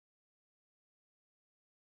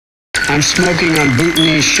I'm smoking on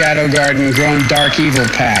Bhutanese Shadow Garden grown Dark Evil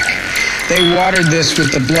pack. They watered this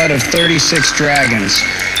with the blood of 36 dragons.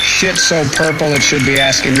 Shit so purple it should be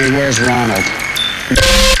asking me where's Ronald.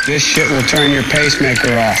 This shit will turn your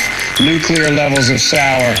pacemaker off. Nuclear levels of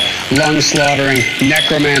sour, lung slaughtering,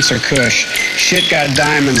 necromancer kush. Shit got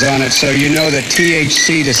diamonds on it, so you know the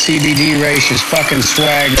THC to CBD ratio is fucking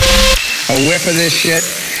swag. A whiff of this shit?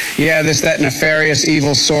 Yeah, that nefarious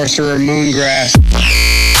evil sorcerer moongrass.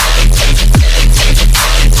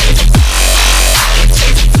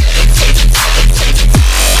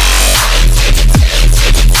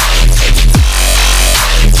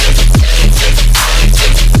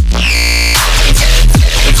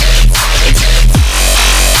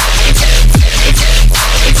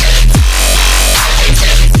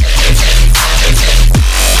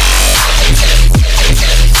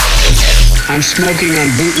 I'm smoking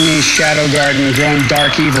on Bhutanese Shadow Garden grown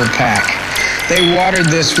Dark Evil pack. They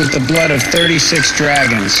watered this with the blood of 36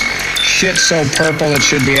 dragons. Shit so purple it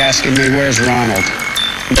should be asking me where's Ronald.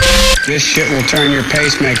 This shit will turn your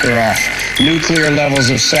pacemaker off. Nuclear levels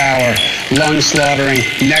of sour, lung slaughtering,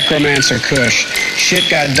 necromancer kush.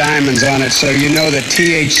 Shit got diamonds on it, so you know the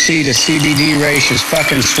THC to CBD ratio is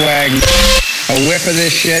fucking swag. A whiff of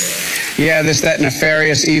this shit? Yeah, that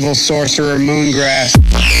nefarious evil sorcerer moongrass.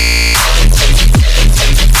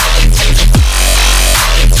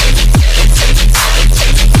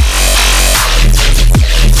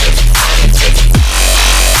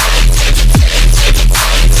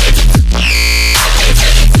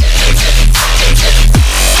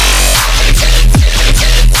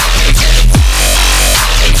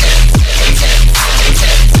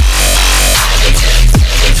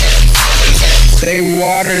 They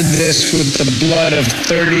watered this with the blood of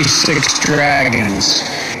 36 dragons.